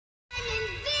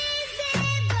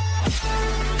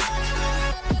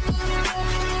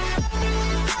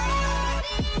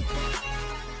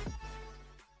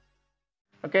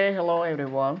Okay, hello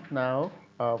everyone. Now,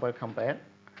 welcome back.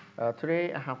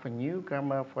 Today I have a new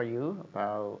grammar for you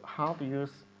about how to use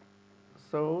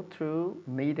so to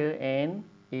neither and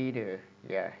either.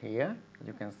 Yeah, here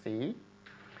you can see.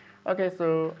 Okay,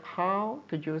 so how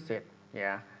to use it?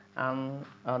 Yeah,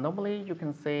 normally you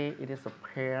can say it is a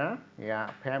pair. Yeah,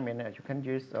 pair means you can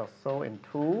use so and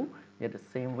to in the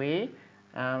same way.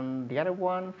 And the other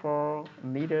one for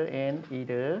neither and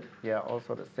either, yeah,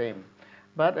 also the same.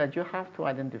 But you have to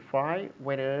identify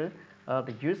whether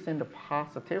the use in the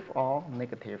positive or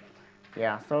negative.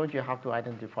 Yeah, so you have to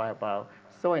identify about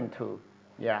so and to.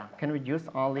 Yeah, can we use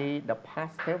only the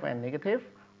positive and negative,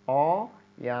 or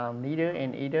yeah, neither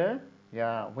and either?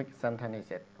 Yeah, which sentence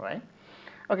is it, right?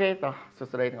 Okay, តោះសួ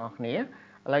ស្តីទាំងអស់គ្នាឥ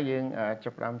ឡូវយើងចា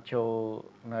ប់ផ្ដើមចូល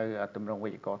នៅទម្រង់វេ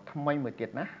យ្យាករណ៍ថ្មីមួយទៀត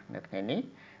ណានៅថ្ងៃនេះ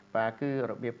បាទគឺ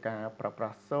របៀបការប្រើប្រា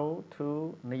ស់ so to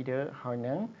neither ហើយ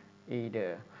នឹង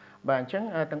either បាទអញ្ចឹង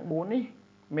ទាំង4នេះ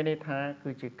មានន័យថា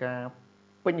គឺជាការ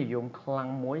ពេញនិយមខ្លាំង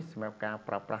មួយសម្រាប់ការ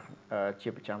ប្រើប្រាស់ជា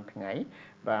ប្រចាំថ្ងៃ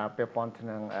បាទពាក់ព័ន្ធទៅ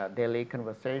នឹង daily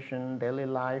conversation daily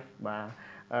life បាទ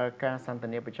ការសន្ទ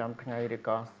នាប្រចាំថ្ងៃឬ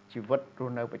ក៏ជីវិតរ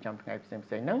ស់នៅប្រចាំថ្ងៃផ្សេងៗ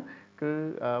ហ្នឹងគឺ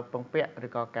ពងពាក់ឬ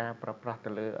ក៏ការប្រើប្រាស់ទៅ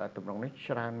លើទម្រង់នេះ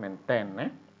ច្រើនមែនតើណា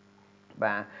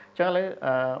បាទអញ្ចឹងឥឡូវ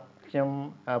ខ្ញុំ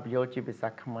បញ្យល់ជាភាសា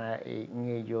ខ្មែរ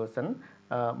ងាយយល់សិន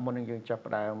មុននឹងយើងចាប់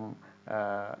ផ្ដើម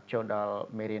ចូលដល់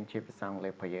មេរៀនជាភាសាអង់គ្លេ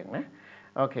សរបស់យើងណា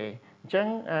អូខេអញ្ចឹង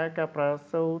ការប្រើ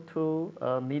so to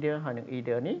neither ហើយនិង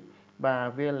either នេះបាទ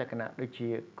វាលក្ខណៈដូចជា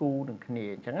គូនឹងគ្នា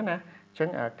អញ្ចឹងណាអញ្ចឹង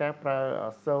ការប្រើ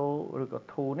so ឬក៏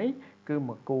to នេះគឺម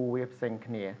កគូវាផ្សេង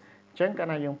គ្នាអញ្ចឹងកាល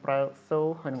ណាយើងប្រើ so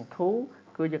ហើយនឹង to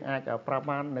គឺយើងអាចប្រើ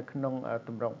បាននៅក្នុងទ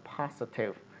ម្រង់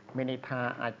positive មានន័យថា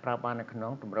អាចប្រើបាននៅក្នុ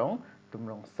ងទម្រ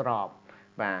ង់ស្រប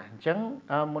បាទអញ្ចឹង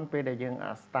មុនពេលដែលយើង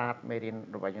start មេរៀន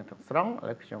របស់យើងទាំងស្រុងឥ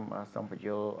ឡូវខ្ញុំសូមបញ្យ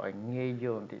ល់ឲ្យងាយយ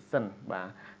ល់បន្តិចសិនបាទ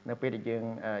នៅពេលដែលយើង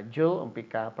យល់អំពី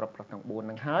ការប្រើប្រាស់ទាំង4ហ្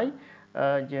នឹងហើយ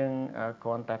យើងគ្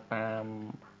រាន់តែតាម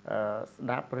ស្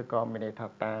ដាប់ឬក៏មានន័យថា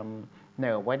តាមនៅ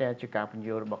អ្វីដែលជាការបញ្យ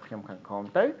ល់របស់ខ្ញុំខាងក្រោម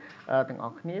ទៅទាំងអ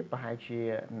ស់គ្នាប្រហែលជា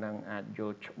នឹងអាចយ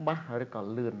ល់ច្បាស់ឬក៏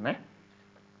លឿនណា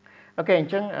អូខេអ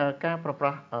ញ្ចឹងការប្រើប្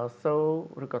រាស់ so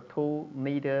ឬក៏ to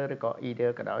neither ឬក៏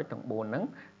either ក៏ដោយទាំង4ហ្នឹង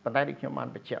ប៉ុន្តែដូចខ្ញុំបាន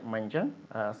បញ្ជាក់មិញអញ្ចឹង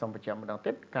សូមបញ្ជាក់ម្ដង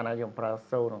ទៀតកាលណាយើងប្រើ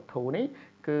so និង to នេះ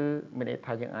គឺមានន័យ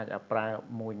ថាយើងអាចប្រើ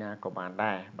មួយណាក៏បាន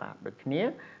ដែរបាទដូចគ្នា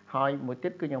ហើយមួយទៀ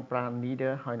តគឺយើងប្រើ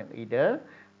neither ហើយនិង either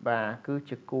បាទគឺ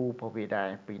ជាគូរបស់វាដែរ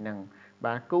ពីរហ្នឹង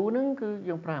បាទគូហ្នឹងគឺ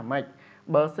យើងប្រើម៉េច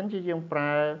បើសិនជាយើងប្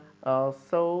រើ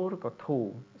so ឬក៏ to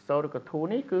so ឬក៏ to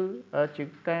នេះគឺជា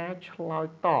ការឆ្លើយ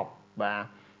តបបាទ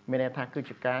មានន័យថាគឺ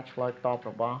ជាការឆ្លើយតប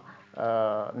របស់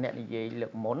អ្នកនិយាយលើ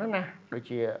កមុនណាដូច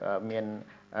ជាមាន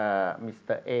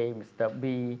Mr. A Mr. B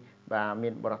បាទមា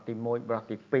នបរិះទី1បរិះ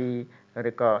ទី2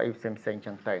ឬក៏អីផ្សេងៗ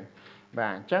ចឹងទៅបា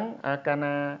ទអញ្ចឹងកាល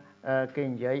ណាគេ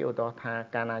និយាយឧទាហរណ៍ថា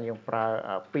កាលណាយើងប្រើ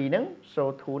ពីរហ្នឹង so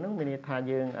to ហ្នឹងមានន័យថា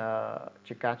យើង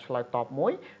ជាការឆ្លើយតបមួ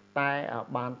យតែ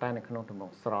បានតែនៅក្នុងទម្រ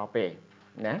ង់ស្របទេ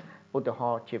ណាឧទាហ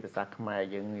រណ៍ជាភាសាខ្មែរ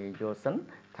យើងងាយយល់សិន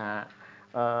ថា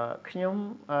ខ្ញុំ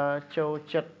ចូល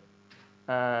ចិត្ត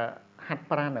ហាត់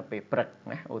ប្រាណនៅពេលព្រឹក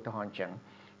ណាឧទាហរណ៍អញ្ចឹង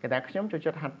គេថាខ្ញុំចូលចិ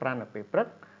ត្តហាត់ប្រាណនៅពេលព្រឹក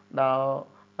ដល់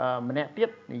ម្នាក់ទៀត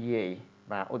និយាយ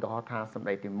បាទឧទាហរណ៍ថាសម្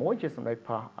ដីទី1ជាសម្ដី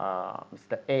ផុស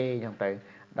Mr. A អញ្ចឹងទៅ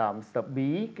ដល់ Mr. B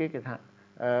គេថា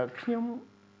ខ្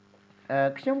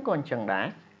ញុំក៏អញ្ចឹងដែរ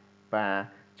បាទ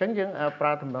អញ្ចឹងយើងប្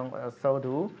រើទម្រង់ so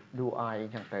do I អ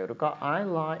ញ្ចឹងទៅឬក៏ I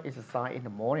like exercise in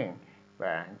the morning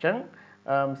បាទអញ្ចឹង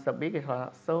Mr. B គេថា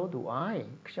so do I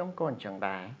ខ្ញុំក៏អញ្ចឹង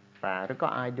ដែរបាទឬក៏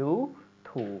I do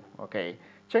too អូខេ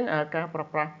អញ្ចឹងការប្រើ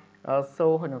ប្រាស់ so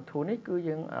ហើយនឹង to នេះគឺ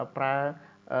យើងប្រើ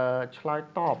ឆ្លើយ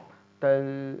តបទៅ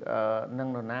នឹង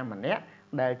នរណាម្នាក់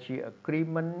ដែលជា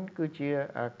agreement គឺជា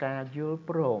ការយល់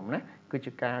ព្រមណាគឺ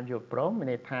ជាការយល់ព្រមមាន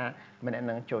ន័យថាម្នាក់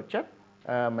នឹងចូលចិត្ត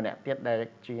ម្នាក់ទៀតដែល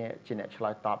ជាអ្នកឆ្លើ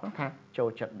យតបហ្នឹងថាចូល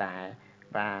ចិត្តដែរ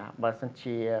បាទបើសិន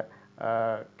ជា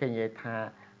គេនិយាយថា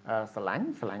ស្រឡាញ់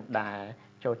ដែរ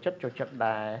ចូលចិត្ត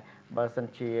ដែរបើសិន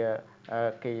ជា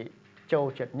គេចូល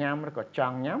ចិត្តញ៉ាំឬក៏ច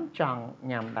ង់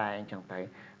ញ៉ាំដែរអញ្ចឹងទៅ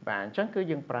បាទអញ្ចឹងគឺ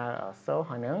យើងប្រើ so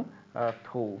ហើយនឹង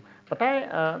to ប៉ុន្តែ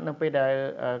នៅពេលដែល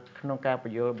ក្នុងការប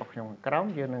ញ្យល់របស់ខ្ញុំខាងក្រោម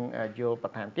យើងនឹងយល់ប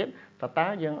ន្ថែមទៀតតើ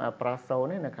យើងប្រើ so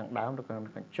នេះនៅខាងដើមឬក៏នៅ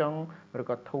ខាងចុងឬ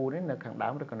ក៏ to នេះនៅខាងដើ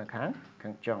មឬក៏នៅខា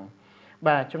ងចុង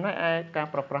បាទចំណែកឯការ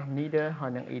ប្រើប្រាស់ neither ហើ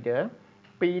យនិង either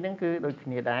ពីរហ្នឹងគឺដូចគ្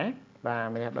នាដែរបាទ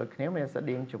មានដូចគ្នាមានស្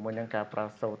តៀងជាមួយនឹងការប្រើ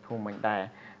so to មិញដែរ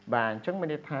បាទអញ្ចឹងមាន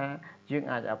ន័យថាយើង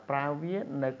អាចប្រើវា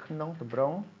នៅក្នុងទម្រ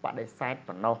ង់បដិសេធ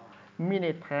ប៉ុណ្ណោះមាន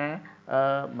ន័យថា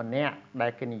ម្នាក់ដែ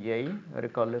លគេនិយាយឬ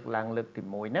ក៏លើកឡើងលើកទី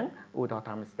1ហ្នឹងឧទាហរណ៍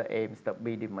ថា Mr. A Mr. B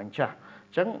ទីមិញចាស់អ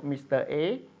ញ្ចឹង Mr. A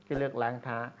គេលើកឡើង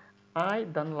ថា I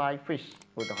don't like fish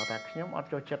ឧទាហរណ៍ថាខ្ញុំអត់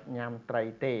ចូលចិត្តញ៉ាំត្រី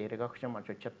ទេឬក៏ខ្ញុំអត់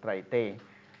ចូលចិត្តត្រីទេ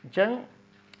អញ្ចឹង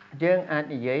យើងអាច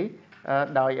និយាយ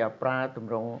ដោយប្រើទ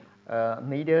ម្រង់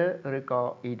neither ឬក៏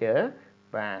either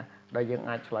បាទដែលយើង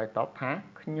អាចឆ្លើយតបថា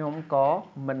ខ្ញុំក៏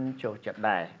មិនចូលចិត្ត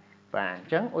ដែរបាទអ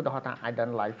ញ្ចឹងឧទាហរណ៍ថា I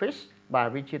don't like fish បាទ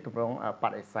វាជាទម្រង់ប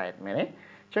ដិសេធមែនទេ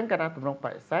អញ្ចឹងកាលណាទម្រង់ប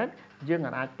ដិសេធយើង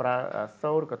អាចប្រើ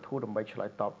so ឬក៏ to ដើម្បីឆ្លើយ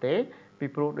តបទេពី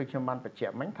ព្រោះដូចខ្ញុំបានបញ្ជា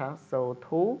ក់មិញថា so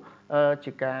to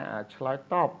ជាការឆ្លើយ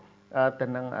តបទៅ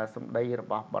នឹងសម្ដីរ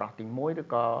បស់បរិសុទ្ធទី1ឬ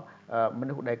ក៏ម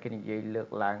នុស្សដែលគេនិយាយលើក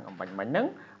ឡើងអំបញ្ញមិញហ្នឹង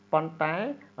ប៉ុន្តែ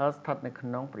ស្ថិតនៅក្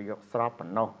នុងប្រយោគស្របប៉ុ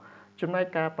ណ្ណោះចំណែក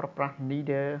ការប្រប្រាស់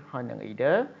neither ហើយនិង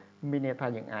either មានន័យថា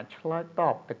យើងអាចឆ្លើយត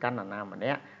បទៅកាន់នរណាម្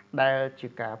នាក់ដែលជា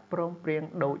ការព្រមព្រៀង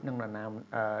ដូចនឹងនរណា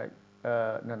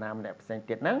ម្នាក់ផ្សេង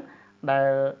ទៀតហ្នឹងដែ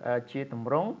លជាទ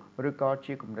ម្រង់ឬក៏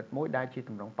ជាគំនិតមួយដែលជា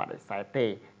ទម្រង់បដិសេធទេ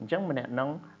អញ្ចឹងម្នាក់នឹង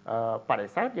បដិ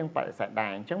សេធយើងបដិសេធដែ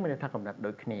រអញ្ចឹងមានន័យថាគំនិត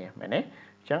ដូចគ្នាមែនទេ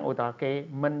អញ្ចឹងឧទាហរណ៍គេ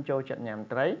មិនចូលចិត្តញ៉ាំ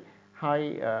ត្រីហើយ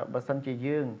បើសិនជា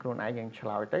យើងខ្លួនឯងយើងឆ្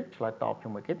លើយទៅឆ្លើយតបជា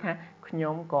មួយគេថាខ្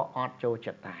ញុំក៏អត់ចូល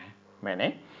ចិត្តដែរមែនទេ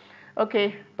អូខេ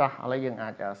តោះឥឡូវយើងអា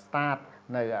ច start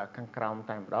នៅខាងក្រោម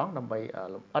តែម្ដងដើម្បី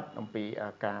លម្អិតអំពី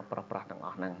ការប្រើប្រាស់ទាំងអ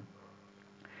ស់ហ្នឹង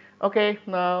Okay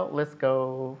now let's go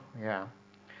yeah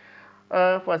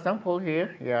for example here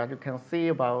yeah you can see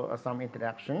about some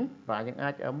introduction បាទយើងអា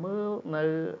ចមើលនៅ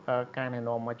ការណែ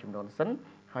នាំមួយចំនួនសិន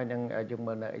ហើយនឹងយើង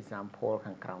មើលនៅ example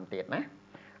ខាងក្រោមទៀតណា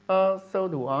so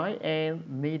do I and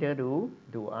neither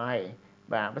do I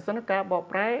បាទបើសិនការបក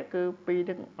ប្រែគឺពីរ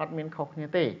នឹងអត់មានខុសគ្នា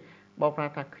ទេបកប្រែ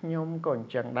ថាខ្ញុំក៏អ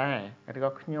ញ្ចឹងដែរឬ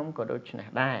ក៏ខ្ញុំក៏ដូចនេះ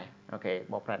ដែរអូខេ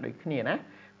បកប្រែដូចគ្នាណា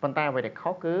ប៉ុន្តែអ្វីដែល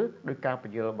ខុសគឺដោយការប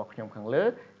ញ្យល់របស់ខ្ញុំខាងលើ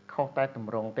ខុសតែទ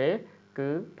ម្រង់ទេគឺ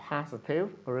positive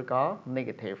ឬក៏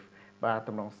negative បាទទ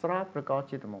ម្រង់ស្របឬក៏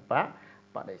ជាទម្រង់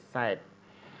បដិសេធ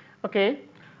អូខេ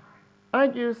I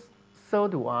use so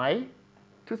do I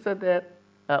to say that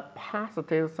a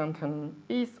positive sentence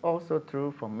is also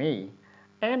true for me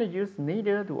and I use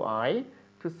neither do I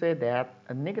to say that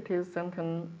a negative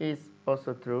sentence is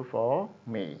also true for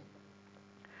me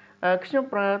ខ្ញុំ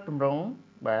ប្រើទម្រង់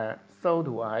បាទ so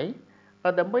do I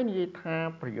ដើម្បីនិយាយថា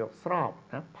ប្រយោគស្រប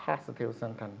ណា positive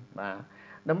sentence បាទ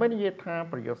ដើម្បីនិយាយថា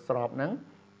ប្រយោគស្របហ្នឹង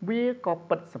វាក៏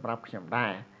ពិតសម្រាប់ខ្ញុំដែ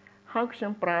រហើយខ្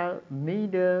ញុំប្រើ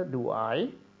neither do I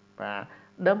បាទ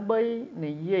ដើម្បី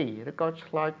និយាយឬក៏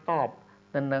ឆ្លើយតប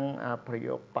ទៅនឹងប្រ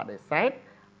យោគបដិសេធ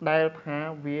ដែលថា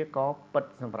វាក៏ពិត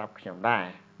សម្រាប់ខ្ញុំដែរ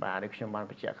បាទដូចខ្ញុំបាន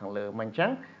បញ្ជាក់ខាងលើមកអញ្ចឹ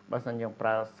ងបើសិនយើងប្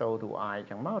រើ so do I អញ្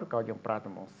ចឹងមកឬក៏យើងប្រើទ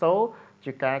ម្រង់ so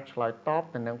ជាការឆ្លើយតប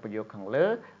ទៅនឹងប្រយោគខាងលើ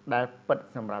ដែលពិត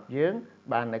សម្រាប់យើង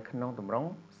បាននៅក្នុងទម្រង់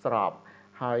ស្រប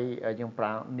ហើយយើងប្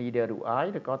រើ neither do I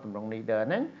ឬក៏ទម្រង់ neither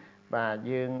ហ្នឹងបាទ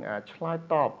យើងឆ្លើយ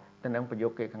តបទៅនឹងប្រយោ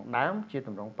គគេខាងដើមជាទ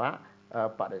ម្រង់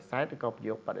បដិសេធឬក៏ប្រ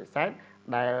យោគបដិសេធ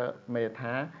ដែលមាន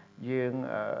ថាយើង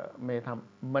មានថា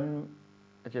មិន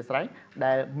អធិស្ឋាន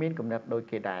ដែលមានគំនិតដូច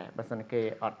គេដែរបើសិនគេ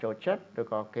អត់ចូលចិត្តឬ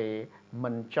ក៏គេ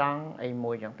មិនចង់អី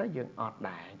មួយអញ្ចឹងទៅយើងអត់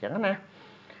ដែរអញ្ចឹងណា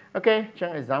អូខេអញ្ចឹ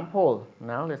ង example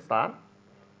now let's start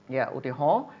ឧទាហ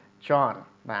រណ៍ John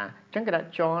បាទអញ្ចឹងគេដាក់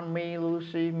John me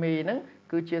Lucy me ហ្នឹង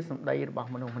គឺជាសម្ដីរបស់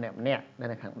មនុស្សម្នាក់ៗដែល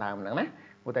នៅខាងដើមហ្នឹងណា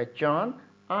ឧទាហរណ៍ John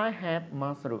I hate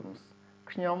mushrooms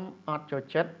ខ្ញុំអត់ចូល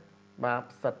ចិត្តបាទ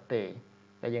ផ្សិតទេ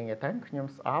តែយើងនិយាយថាខ្ញុំ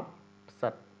ស្អប់ផ្សិ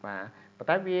តបាទប៉ុន្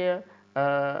តែវា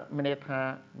មានន័យថា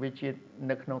វាជា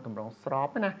នៅក្នុងទម្រង់ស្រប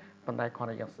ណាប៉ុន្តែគ្រាន់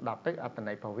តែយើងស្ដាប់ទៅអត្ថ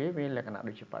ន័យរបស់វាលក្ខណៈ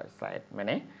ដូចជាបដិសេធមែ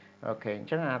នទេអូខេអញ្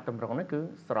ចឹងទម្រង់នេះគឺ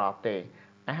ស្របទេ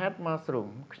I hate mushroom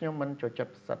ខ្ញុំមិនចូលចិត្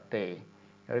តផ្សិតទេ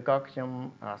ឬក៏ខ្ញុំ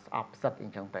ស្អប់ផ្សិតអ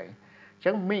ញ្ចឹងទៅអញ្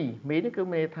ចឹង me នេះគឺ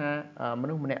មានន័យថាម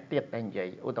នុស្សម្នាក់ទៀតដែលនិយាយ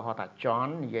ឧទាហរណ៍ថា John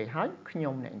និយាយហើយខ្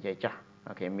ញុំអ្នកនិយាយចាស់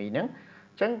អូខេ me ហ្នឹង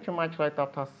អញ្ចឹងខ្ញុំអាចឆ្លើយតប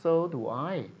ថា so do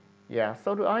I so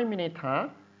do I មានន័យថា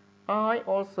I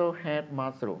also hate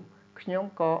mushroom ខ្ញុំ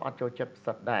ក៏អត់ចូលចិត្តផ្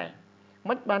សិតដែរ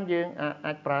មិនបានយើង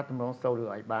អាចប្រើទម្រង់ so do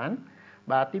I បាន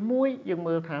បាទទី1យើង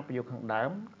មើលថាប្រយោគខាងដើ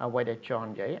មអ្វីដែល John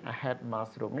និយាយ I hate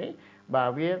mushroom នេះបាទ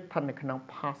វាស្ថិតនៅក្នុង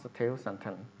positive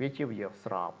sentence វាជាប្រយោគ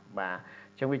ស្របបាទ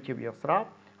អញ្ចឹងវាជាប្រយោគស្រប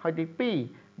ហើយទី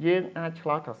2យើងអាចឆ្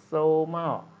លើយថា so ម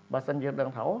កបើសិនយើងដឹង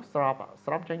ថាអូស្រប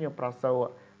អញ្ចឹងយើងប្រើ so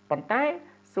ប៉ុន្តែ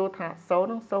សួរថា so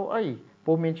នឹង so អីព្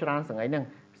រោះមានច្រើនសង្ហីហ្នឹង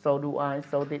so do I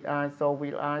so did I so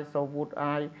will I so would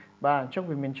I បាទអញ្ចឹង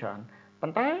វាមានច្រើនប៉ុ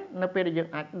ន្តែនៅពេលដែលយើង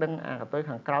អាចដឹងកន្ទុយ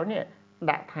ខាងក្រោយនេះ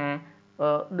ដាក់ថា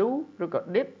do ឬក៏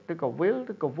did ឬក៏ will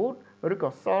ឬក៏ would ឬក៏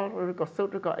shall ឬក៏ should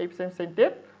ឬក៏អីផ្សេងទៀ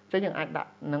តចឹងយើងអាចដាក់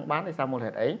នឹងបានដោយសារមូលហេ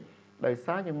តុអីដោយ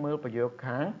សារយើងមើលប្រយោគ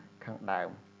ខាងដើម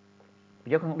ប្រ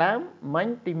យោគខាងដើមមិញ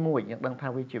ទី1យើងដឹងថា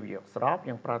វាជាប្រយោគស្រប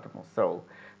យើងប្រើទម្រង់ so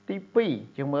ទី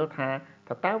2យើងមើលថា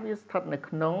តើវាស្ថិតនៅ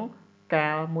ក្នុង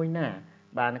កាលមួយណា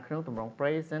បាទនៅក្នុងទម្រង់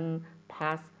present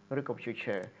past ឬក៏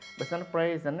future បើសិន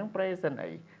present ហ្នឹង present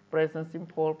អី present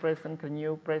simple present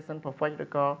continue present perfect ឬ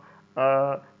ក៏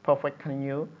perfect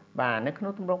continue បាទនៅក្នុ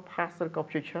ងទម្រង់ past ឬក៏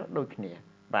future ដូចគ្នា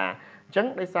បាទអញ្ចឹង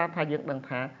ដោយសារថាយើងដឹង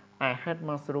ថា I had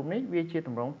mushroom នេះវាជាទ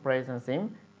ម្រង់ present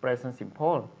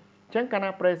simple អញ្ចឹងកាលណា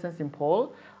present simple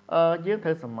យើងត្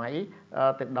រូវសម័យ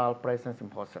ទៅដល់ present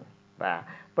simple សិនបាទ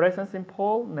present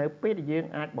simple នៅពេលដែលយើង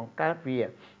អាចបង្កើតវា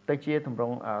ទៅជាទម្រ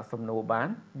ង់សំណួរបាន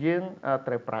យើង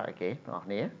ត្រូវប្រើអីគេបងប្អូន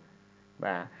គ្នា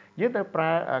បាទយើងត្រូវប្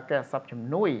រើគេអក្សរជំ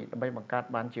នួយដើម្បីបង្កើត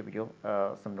បានជាប្រយោគ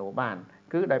សំណួរបាន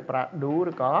គឺដោយប្រើ do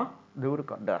ឬ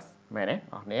ក៏ does មែនទេបង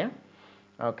ប្អូនគ្នា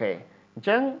អូខេអញ្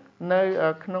ចឹងនៅ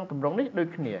ក្នុងទម្រង់នេះដូច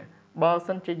គ្នាបើ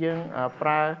សិនជាយើងប្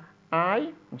រើ I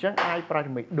អញ្ចឹង I ប្រើ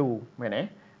ជាមួយ do មែនទេ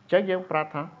អញ្ចឹងយើងប្រើ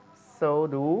ថា so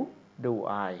do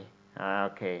I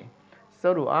អូខេ so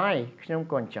do I ខ្ញុំ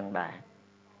ក៏អញ្ចឹងដែរ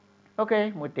អូខេ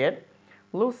មួយទៀត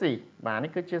Lucy បាទនេះ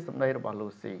គឺជាសម្ដីរបស់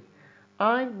Lucy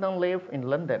I don't live in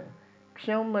London ខ្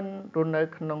ញុំមិនរស់នៅ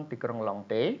ក្នុងទីក្រុងឡុង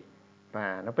ទេបា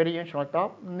ទនៅពេលយើងឆ្លើយតប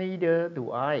neither do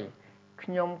I ខ្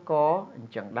ញុំក៏អ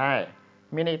ញ្ចឹងដែរ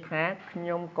មានន័យថាខ្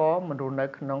ញុំក៏មិនរស់នៅ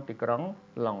ក្នុងទីក្រុង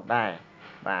ឡុងដែរ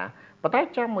បាទប៉ុន្តែ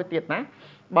ចាំមួយទៀតណា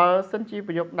បើសិនជា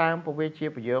ប្រយោគដើមពវាជា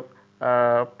ប្រយោគ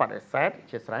បដិសេធ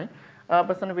ជាស្រ័យ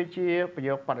បើសិនវាជាប្រ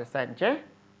យោគបដិសេធអញ្ចេះ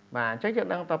បាទអញ្ចឹងយើង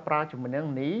ដឹងតប្រើជាមួយនឹង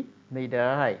neither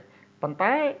ហើយប៉ុន្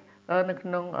តែនៅក្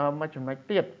នុងមួយចំណុច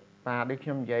ទៀតបាទដូចខ្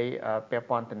ញុំនិយាយពាក់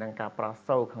ព័ន្ធទៅនឹងការប្រើ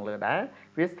so ខាងលើដែរ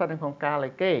វាស្ថិតនៅក្នុងការលេ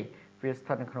ខគេវាស្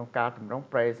ថិតនៅក្នុងការទម្រង់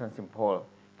present simple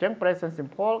អញ្ចឹង present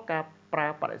simple ការប្រើ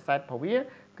បដិសេធរបស់វា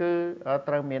គឺ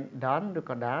ត្រូវមាន done ឬ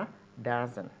ក៏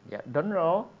doesn't done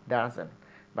or doesn't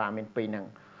បាទមានពីរហ្នឹង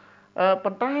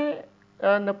ប៉ុន្តែ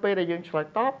នៅពេលដែលយើងឆ្លើយ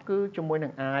តបគឺជាមួយនឹ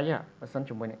ង I បើសិន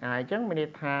ជាមួយនឹង I អញ្ចឹងមានន័យ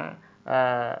ថា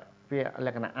វាល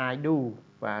ក្ខណៈ I do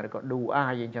បាទឬក៏ do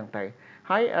I អញ្ចឹងទៅ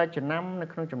ហើយចំណាំនៅ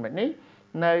ក្នុងចំណុចនេះ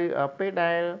នៅពេល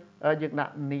ដែលយើងដា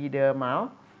ក់ neither ម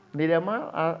ក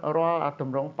រាល់ទ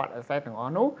ម្រង់បដិសេធទាំងអ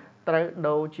ស់នោះត្រូវ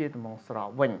ដូរជាទម្រង់ស្រោ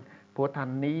វិញព្រោះថា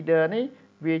neither នេះ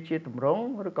វាជាទម្រង់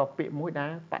ឬក៏ពាក្យមួយដែ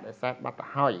លបដិសេធបាត់ទៅ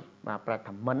ហើយបាទប្រែ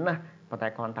ថាមិនណាប៉ុន្តែ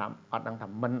គ្រាន់តែអត់ដឹងថា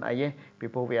មិនអីទេពី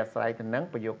ព្រោះវាអាស្រ័យទៅនឹង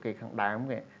ប្រយោគគេខាងដើម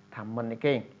គេថាមិននេះ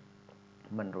គេ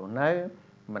មិនរស់នៅ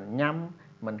មិនញ៉ាំ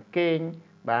មិនគេង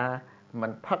បាទមិ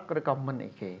នផឹកឬក៏មិន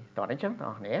អីគេតោះអញ្ចឹងបងប្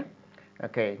អូនគ្នាអូ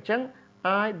ខេអញ្ចឹង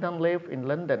I don't live in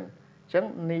London អញ្ចឹង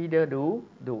neither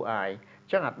do I អ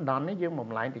ញ្ចឹងអា don't នេះយើងបំ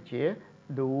លែងទៅជា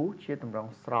do ជាទម្រង់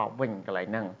ស្រោបវិញកន្លែង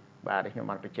ហ្នឹងបាទដូចខ្ញុំ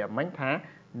បានបញ្ជាក់មិញថា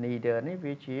neither នេះ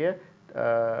វាជា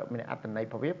មានអត្ថន័យរ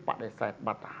បស់វាបដិសេធ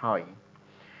បាត់ទៅហើយ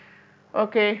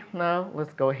Okay now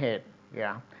let's go ahead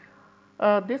yeah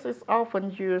this is often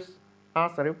used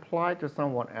as a reply to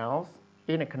someone else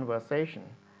in a conversation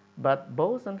but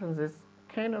both sentences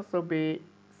can also be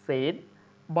said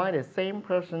by the same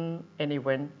person and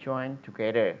event joined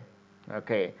together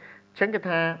okay ចឹងគេ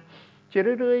ថាជា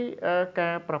រឿយៗ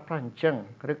ការប្រើប្រាស់អញ្ចឹង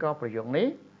ឬក៏ប្រយោគនេះ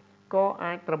ក៏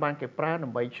អាចត្រូវបានគេប្រើដើ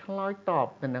ម្បីឆ្លើយតប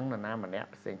ទៅនឹងនរណាម្នាក់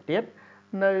ផ្សេងទៀត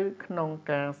នៅក្នុង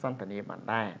ការសន្ទនាបាន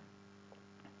ដែរ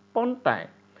ប៉ុន្តែ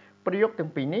ប្រយោគទាំ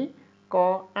ងពីរនេះក៏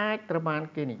អាចត្រូវបាន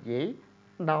គេនិយាយ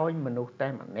ដោយមនុស្សតែ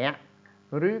ម្នាក់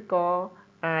ឬក៏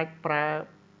អាចប្រើ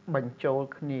បញ្ចូល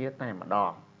គ្នាតែម្ដ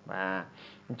ងបាទ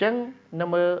អញ្ចឹងនៅ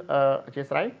មើលអធិ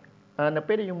ស្ឋាននៅ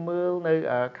ពេលដែលយើងមើលនៅ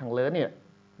ខាងលើនេះ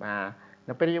បាទ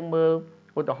នៅពេលយើងមើល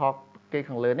ឧទាហរណ៍គេ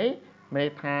ខាងលើនេះមានន័យ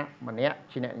ថាម្នាក់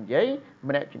ជាអ្នកនិយាយ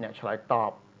ម្នាក់ជាអ្នកឆ្លើយត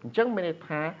បអញ្ចឹងមានន័យ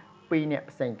ថាពីរអ្នក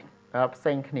ផ្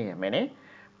សេងគ្នាមែនទេ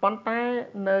ប៉ុន្តែ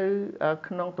នៅ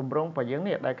ក្នុងទម្រង់របស់យើង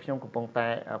នេះដែលខ្ញុំកំពុងតែ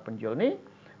បញ្យល់នេះ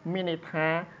មានន័យថា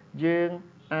យើង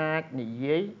អាចនិ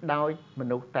យាយដោយម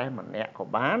នុស្សតែម្នាក់ក៏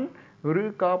បានឬ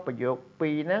ក៏ប្រយោគ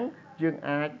ពីរហ្នឹងយើង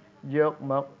អាចយក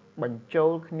មកបញ្ចូ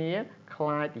លគ្នាค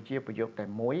ล้ายទៅជាប្រយោគតែ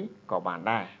មួយក៏បាន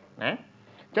ដែរណា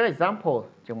អញ្ចឹង example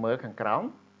យើងមើលខាងក្រោម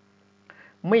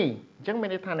me អញ្ចឹងមាន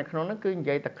ន័យថានៅក្នុងហ្នឹងគឺនិ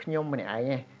យាយតែខ្ញុំម្នាក់ឯ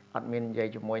ងទេអត់មាននិយាយ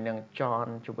ជាមួយនឹង John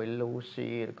ជាមួយ Lucy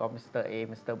ឬក៏ Mr. A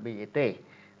Mr. B អីទេ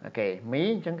អូខេ me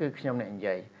អញ្ចឹងគឺខ្ញុំអ្នកនិ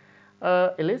យាយ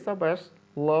Elizabeth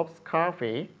loves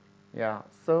coffee yeah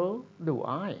so do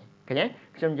I ឃើញទេ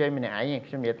ខ្ញុំនិយាយម្នាក់ឯង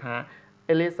ខ្ញុំនិយាយថា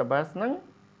Elizabeth ហ្នឹង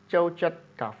ចូលចិត្ត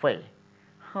កាហ្វេ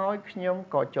ហើយខ្ញុំ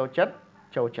ក៏ចូលចិត្ត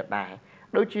ដែរ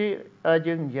ដូចជា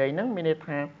យើងនិយាយហ្នឹងមានន័យ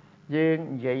ថាយើង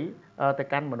និយាយទៅ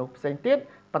កាន់មនុស្សផ្សេងទៀត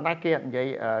ប៉ុន្តែគេអត់និយាយ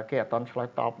គេអត់តន់ឆ្លើយ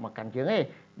តបមកកាន់យើងទេ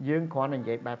យើងគ្រាន់តែនិ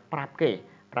យាយបែបប្រាប់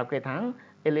គេថា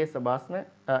Elizabeth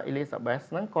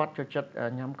ហ្នឹងគាត់ចូលចិត្ត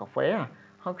ញ៉ាំកាហ្វេ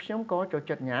ហើយខ្ញុំក៏ចូល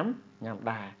ចិត្តញ៉ាំ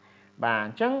ដែរបាទអ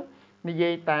ញ្ចឹងនិយា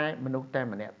យតែមនុស្សតែ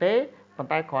ម្នាក់ទេប៉ុន្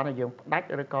តែគ្រាន់តែយើងផ្ដាច់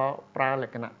ឬក៏ប្រើល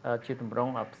ក្ខណៈជាទម្រ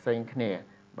ង់ផ្សេងគ្នា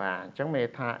បាទអញ្ចឹងមាន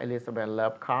ន័យថា Elizabeth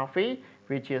love coffee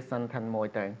វាជា sentence មួយ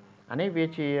ទៅអានេះវា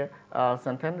ជា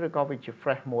sentence ឬក៏វាជា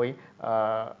phrase មួយ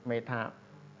មានថា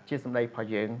ជាសម្ដីរបស់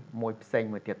យើងមួយផ្សេង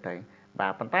មួយទៀតទៅបា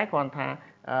ទប៉ុន្តែគ្រាន់ថា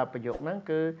ប្រយោគហ្នឹង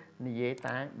គឺនិយាយ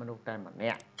តែមនុស្សតែម្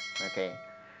នាក់អូខេ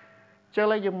ចុះឥ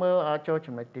ឡូវយើងមើលចូល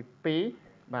ចំណុចទី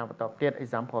2បាទបន្តទៀត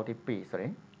example ទី2 sorry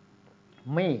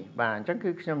me បាទអញ្ចឹងគឺ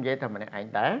ខ្ញុំនិយាយតែម្នាក់ឯង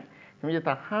ដែរខ្ញុំនិយាយ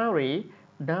ថា Harry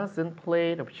doesn't play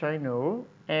the piano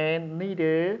and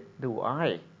neither do I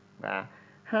បាទ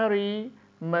Harry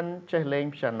មិនចេះលេង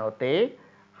piano ទេ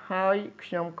ហើយខ្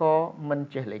ញុំក៏មិន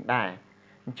ចេះលេងដែរ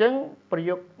អញ្ចឹងប្រ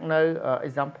យោគនៅ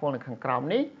example នៅខាងក្រោម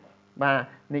នេះបាទ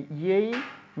និយាយ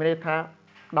មានន័យថា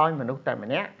ដោយមនុស្សតែម្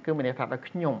នាក់គឺមានន័យថាដោយ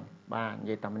ខ្ញុំបាទនិ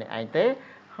យាយតែម្នាក់ឯងទេ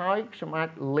ហើយខ្ញុំអាច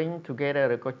link together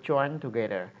ឬក៏ join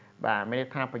together បាទមានន័យ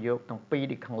ថាប្រយោគទាំងពីរ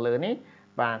ទីខាងលើនេះ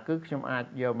បាទគឺខ្ញុំអាច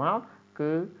យកមក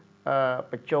គឺ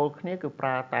បញ្ចូលគ្នាគឺប្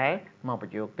រើតែមកប្រ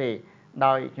យោគទេ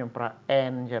ដោយខ្ញុំប្រើ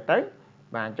and ចឹងទៅ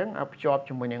បាទអញ្ចឹងភ្ជាប់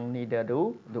ជាមួយនឹង neither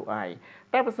do I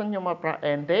តែបើសិនខ្ញុំមកប្រើ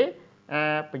and ទេ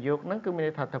ប្រយោគហ្នឹងគឺមាន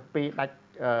ន័យថាទាំងពីរ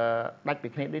ដាច់ពី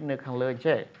គ្នាដូចនៅខាងលើអញ្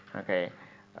ចឹងអូខេ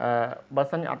បើ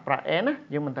សិនអត់ប្រើ and ណា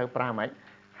យើងមិនត្រូវប្រើហ្មង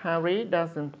Harry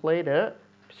doesn't play the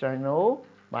piano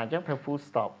បាទអញ្ចឹងត្រូវ full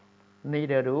stop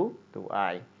neither do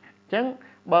I អញ្ចឹង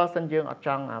បើសិនយើងអត់ច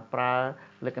ង់ប្រើ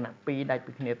លក្ខណៈពីរដាច់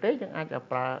ពីគ្នាទេយើងអាច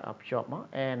ប្រើភ្ជាប់មក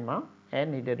and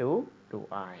neither do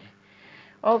I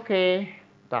អូខេ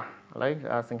តោះឥឡូវ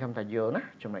សង្ឃឹមថាយល់ណា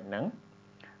ចំណុចហ្នឹង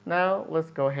now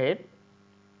let's go ahead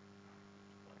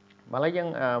ឥឡូវយើង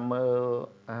មើល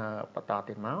បន្ត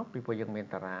ទៀតមកពីព្រោះយើងមាន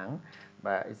តារាង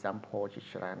បាទ example ជា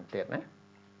ច្រើនទៀតណា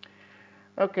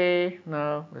Okay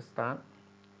now let's start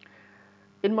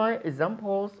in my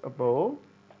examples above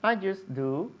I just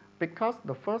do because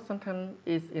the first sentence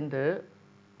is in the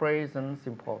present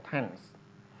simple tense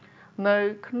នៅ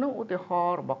ក្នុងឧទាហរ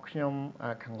ណ៍របស់ខ្ញុំ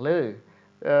ខាងលើ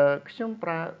ខ្ញុំប្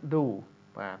រើ do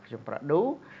បាទខ្ញុំប្រើ do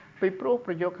ពីព្រោះ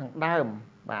ប្រយោគខាងដើម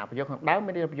បាទប្រយោគខាងដើម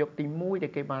មានប្រយោគទី1ដែ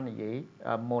លគេបាននិយាយ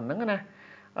មុនហ្នឹងណា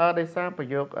ដោយសារប្រ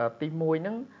យោគទី1ហ្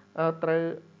នឹងត្រូវ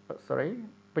sorry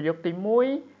ប្រយោគទី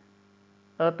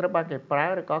1ត្រូវបានគេប្រើ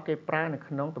ឬក៏គេប្រើនៅ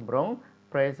ក្នុងទម្រង់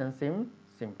present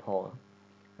simple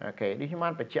អូខេដូចខ្ញុំបា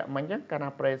នបញ្ជាក់មិញអញ្ចឹងកាលណា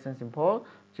present simple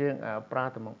យើងប្រើ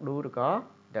ទម្រង់ do ឬក៏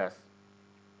does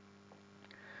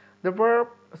the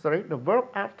verb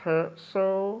after so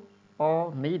or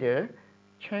neither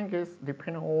changes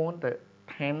depending on the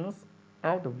tense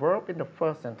of the verb in the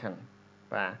first sentence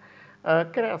បាទ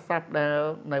គ្រាសព្ទដែល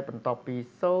នៅបន្ទាប់ពី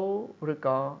so ឬ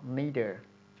ក៏ neither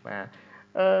បាទ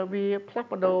វាផ្លាស់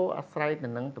ប្ដូរអាស្រ័យទៅ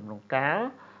នឹងទម្រង់កាល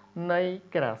នៃ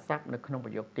គ្រាសព្ទនៅក្នុងប្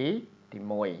រយោគទី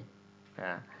1បា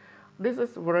ទ This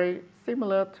is very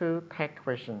similar to tag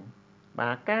question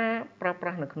បាទការប្រើប្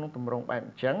រាស់នៅក្នុងទម្រង់បែបអ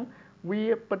ញ្ចឹងវា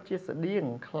ពិតជាស្តៀង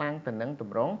ខ្លាំងទៅនឹងទ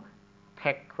ម្រង់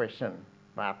tag question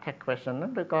បាទ tag question ហ្នឹ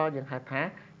ងឬក៏យើងហៅថា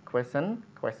question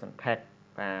tag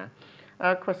បា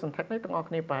ទ question tag នេះទាំងអស់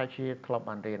គ្នាប្រហែលជាធ្លាប់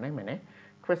បានរៀនហ្នឹងមែនទេ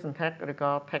question tag ឬ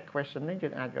ក៏ tag question នេះយើ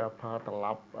ងអាចប្រើត្រឡ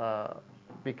ប់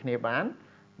ពីគ្នាបាន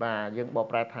បាទយើងបក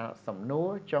ប្រែថាសំណួរ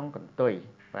ចុងកន្ទុយ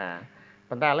បាទ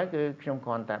ប៉ុន្តែឥឡូវគឺខ្ញុំគ្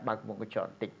រាន់តែបើកមុខកញ្ចក់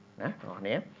បន្តិចណាបងប្អូន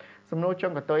សំណួរចុ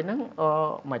ងកន្ទុយហ្នឹង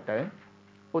មិនទៅ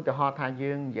ឧទាហរណ៍ថា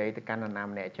យើងនិយាយទៅកាន់នរណា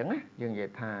ម្នាក់អញ្ចឹងណាយើងនិយាយ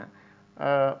ថា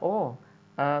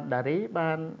ដារី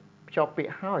បានភ្ជាប់ពាក្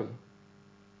យហើ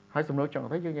យសំណួរចុងក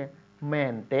ន្ទុយយើងនិយាយមែ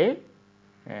នទេ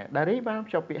ដារីបាន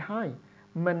ភ្ជាប់ពាក្យហើយ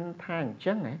មិនថាអញ្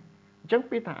ចឹងហ៎អញ្ចឹង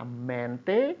ពាក្យថាមែន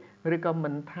ទេឬក៏មិ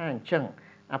នថាអញ្ចឹង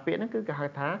អាពាក្យហ្នឹងគឺគេហៅ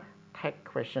ថា tag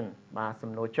question បាទ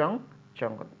សំណួរចុ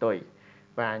ងកន្ទុយ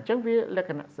បាទអញ្ចឹងវាលក្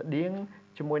ខណៈស្តៀង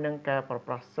ជាមួយនឹងការប្រើ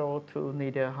ប្រាស់ so to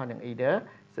neither ហើយនិង either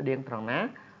ស្តៀងត្រង់ណា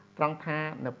ត្រង់ថា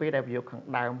នៅពេលដែលប្រយោគខាង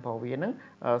ដើមរបស់វាហ្នឹង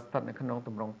ស្ថិតនៅក្នុងទ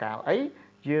ម្រង់កាលអី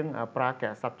យើងប្រើកិរិ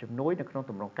យាសព្ទជំនួយនៅក្នុង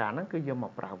ទម្រង់កាលហ្នឹងគឺយកម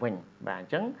កប្រើវិញបាទអ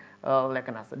ញ្ចឹងលក្ខ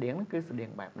ណៈស្តៀងហ្នឹងគឺស្តៀង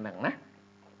បែបហ្នឹងណា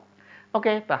អូ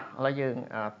ខេតោះឥឡូវយើង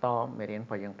តមេរៀនរ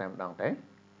បស់យើងតែម្ដងទៅ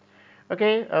អូ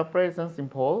ខេ present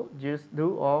simple use do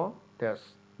or does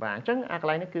បាទអញ្ចឹងអាកន្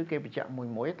លែងនេះគឺគេបញ្ជាក់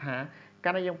មួយថា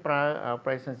កាលណាយើងប្រើ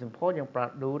present simple យើងប្រើ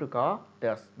do ឬក៏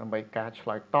does ដើម្បីការឆ្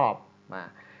លើយតបបាទ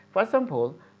For example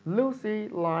Lucy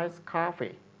likes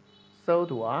coffee so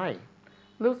do I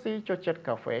Lucy ចូលចិត្ត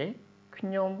កាហ្វេខ្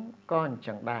ញុំក៏អញ្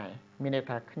ចឹងដែរមានន័យ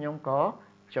ថាខ្ញុំក៏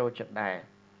ចូលចិត្តដែរ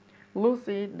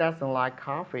Lucy doesn't like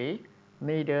coffee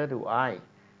neither do I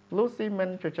Lucy មិន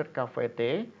ចូលចិត្តកាហ្វេ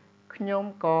ទេខ្ញុំ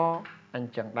ក៏អ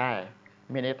ញ្ចឹងដែរ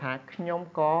មានន័យថាខ្ញុំ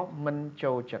ក៏មិន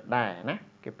ចូលចិត្តដែរណា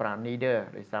គេប្រើ neither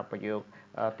ដោយសារប្រយោគ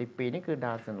ទី2នេះគឺ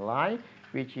doesn't like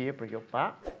វាជាប្រយោគ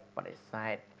បដិសេ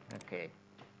ធអូខេ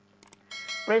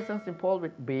present simple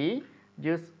with be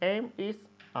use am is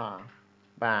are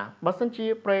បាទបើសិនជា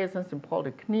present simple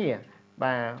ដូចគ្នា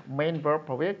បាទ main verb រប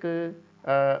ស់វាគឺ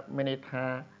មានន័យថា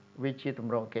វាជាទ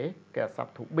ម្រង់គេកិរិយាសព្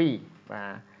ទ to be បា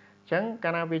ទអញ្ចឹងកា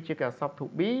លណាវាជាកិរិយាសព្ទ to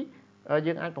be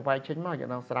dương ai bảo vệ chính mà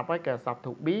nó sẽ phải cả sắp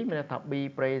thuộc bí mình là be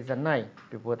present này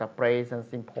vì vừa ta present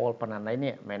simple phần này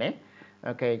nè mẹ nè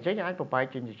ok chứ ai bảo vệ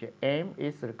chính chữ em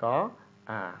is có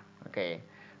ok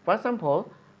for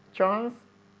example John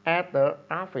at the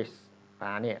office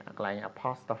và nè lại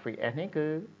apostrophe n này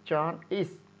cứ John is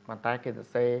mà ta kêu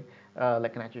sẽ là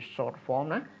cái này chữ short form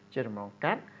nè chứ đừng mong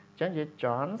cắt chẳng như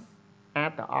John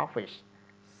at the office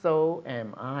so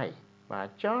am I và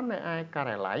John này ai cả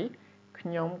lại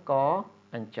ខ្ញុំក៏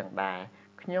អញ្ចឹងដែរ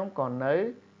ខ្ញុំក៏នៅ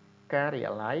ការិ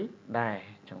យាល័យដែរ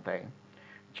អញ្ចឹងទៅ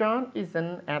John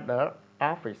isn't at the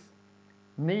office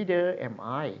neither am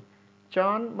I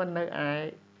John មិននៅឯ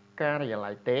ការិយាល័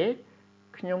យទេ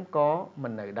ខ្ញុំក៏មិ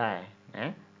ននៅដែរណា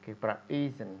គេប្រាប់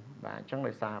isn't បាទអញ្ចឹង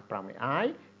ដោយសារប្រាប់ I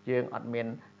យើងអត់មាន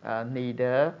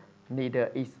neither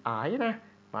is I ណា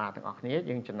បាទទាំងអស់គ្នា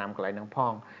យើងចំណាំកន្លែងហ្នឹងផ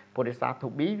ងព្រោះដោយសារ to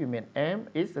be វាមាន am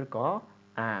is ឬក៏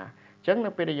are អញ្ចឹងនៅ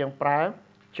ពេលដែលយើងប្រើ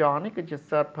John នេះគឺជា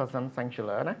third person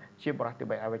singular ណាជាបរិ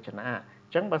បទអវចនៈអ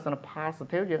ញ្ចឹងបើសិន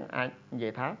positive យើងអាចនិយា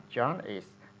យថា John is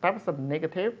តែបើសិន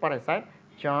negative បរិសេធ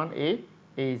John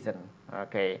isn't អូ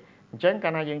ខេអញ្ចឹងកា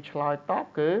លណាយើងឆ្លើយតប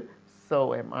គឺ so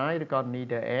am I ឬក៏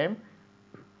neither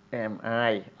am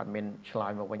I អត់មានឆ្លើ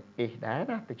យមកវិញ is ដែរ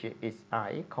ណាទៅជា is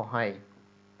I ខុសហើយ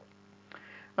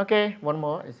Okay, one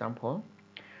more example.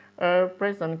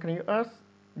 Present continuous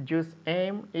use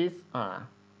am is are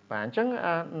បាទអញ្ចឹង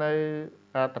នៅ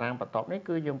តារាងបន្ទាប់នេះ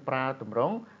គឺយើងប្រើទម្រ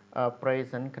ង់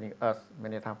present continuous មា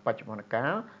នន័យថាបច្ចុប្បន្នកា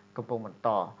លកំពុងបន្ត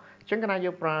អញ្ចឹងកាលណា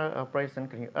យើងប្រើ present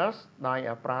continuous ដោយ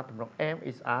ប្រើទម្រង់ am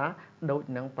is are ដូច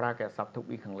នឹងប្រើកាយសព្ទ to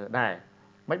be ខាងលើដែរ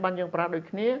មិនបានយើងប្រើដូច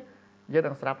គ្នាយើង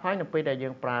នឹងស្រាប់ហើយនៅពេលដែលយើ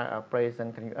ងប្រើ present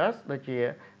continuous ដូចជា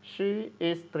she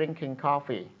is drinking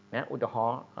coffee ណាឧទាហ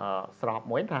រណ៍ស្រប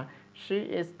មួយថា she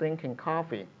is drinking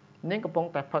coffee នាងកំពុង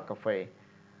តែផឹកកាហ្វេ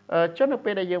ចុះនៅ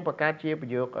ពេលដែលយើងបង្កើតជាប្រ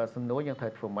យោគសំណួរយើងត្រូ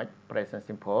វធ្វើម៉េច present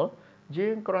simple យើ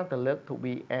ងគ្រាន់តែលើក to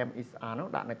be am is are នោះ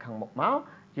ដាក់នៅខាងមុខមក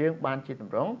យើងបានជាទ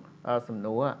ម្រង់សំ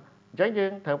ណួរអញ្ចឹងយើ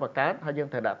ងត្រូវបង្កើតហើយយើង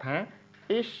ត្រូវដាក់ថា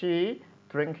is she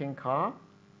drinking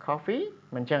coffee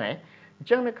មិនអញ្ចឹងហ៎អញ្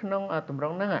ចឹងនៅក្នុងទម្រ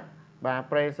ង់ហ្នឹងបាទ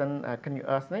present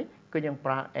continuous នេះគឺយើងប្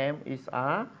រើ am is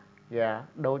are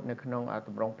ដូចនៅក្នុងទ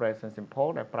ម្រង់ present simple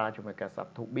ដែលប្រើជាមួយកាយសព្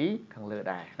ទ to be ខាងលើ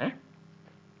ដែរណា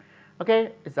អូខេ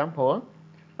example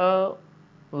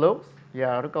looks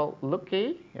ឬក៏ looky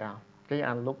គេ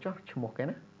អាន look ចុះឈ្មោះគេ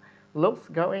ណា looks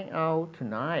going out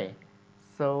tonight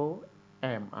so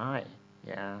am I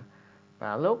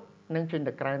បាទ look នឹងចេញ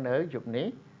ទៅក្រៅនៅយប់នេះ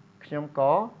ខ្ញុំ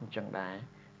ក៏អញ្ចឹងដែរ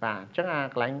បាទអញ្ចឹង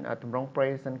កន្លែងទម្រង់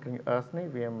present continuous នេះ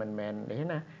វាមិនមែននេះ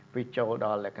ណាវាចូលដ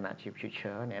ល់លក្ខណៈជា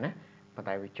future នេះណាប៉ុន្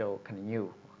តែវាចូល continue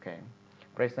អូខេ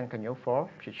present continue for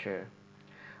future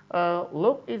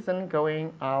Luke isn't going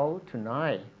out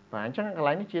tonight បាទអញ្ចឹងកន្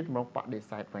លែងនេះជាទម្រង់បដិ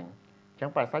សេធវិញអញ្ចឹង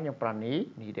បដិសេធយើងប្រើ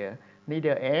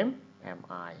neither am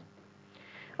I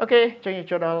អូខេអញ្ចឹងយើង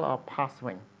ចូលដល់ past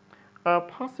វិញ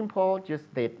past simple just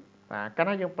did បាទកាល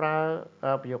ណាយើងប្រើ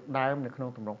ប្រយោគដើមនៅក្នុង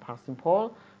ទម្រង់ past simple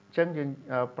អញ្ចឹងយើង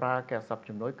ប្រើកាយសព្ទ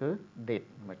ជំនួយគឺ did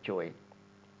មកជួយ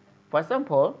For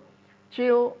example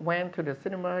Jill went to the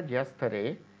cinema yesterday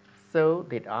so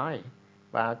did I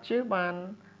បាទ Jill បាន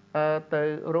ទៅ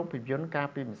រោងភាពយន្តកាល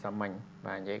ពីម្សិលមិញ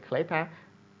បាទនិយាយខ្លីថា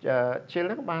Jill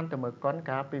នឹងបានទៅមើលកុន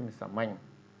កាលពីម្សិលមិញ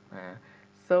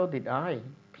so did I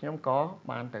ខ្ញុំក៏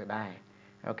បានទៅដែរ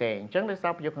អូខេអញ្ចឹងដោយសា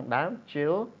រប្រយោគខាងដើម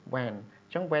Jill went អ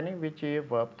ញ្ចឹង went នេះវាជា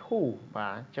verb to បា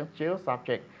ទអញ្ចឹង Jill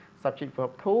subject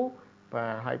verb to បា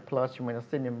ទហើយ plus ជាមួយនឹង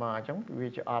cinema អញ្ចឹងវា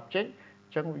ជា object អ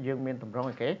ញ្ចឹងយើងមានទម្រង់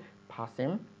អីគេ past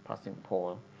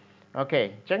simple អូខេ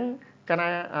អញ្ចឹងកាលណា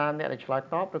អ្នកដែលឆ្លើយ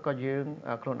តបឬក៏យើង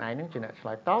ខ្លួនឯងនឹងជាអ្នកឆ្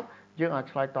លើយតបយើងអាច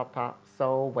ឆ្លើយតបថា so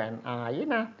when I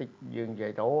ណាតិចយើងនិយា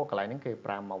យទៅកន្លែងហ្នឹងគេ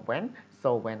ប្រើមក when so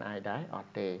when I ដែរអ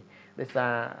ត់ទេដោយសា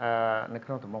រនៅក្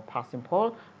នុងទម្រង់ past simple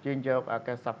យើងយក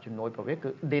កាយសព្ទជំនួយប្រវេទគឺ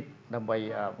did ដើម្បី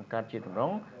បង្កើតជាទម្រ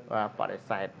ង់បដិ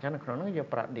សេធអញ្ចឹងនៅក្នុងហ្នឹងយើង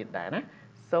ប្រើ did ដែរណា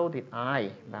so did I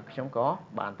បាទខ្ញុំក៏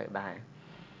បានទៅដែរ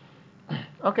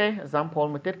អូខេ example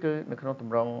មួយទៀតគឺនៅក្នុងទ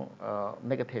ម្រង់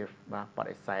negative បាទប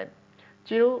ដិសេធ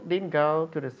Jill didn't go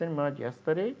to the cinema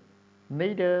yesterday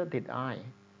neither did I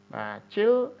បាទ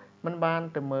Jill មិនបាន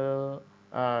ទៅមើល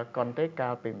កុនទេកា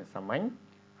លពីម្សិលមិញ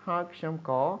ហើយខ្ញុំ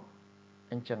ក៏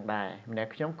អញ្ចឹងដែរម្នាក់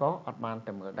ខ្ញុំក៏អត់បាន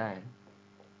ទៅមើលដែរ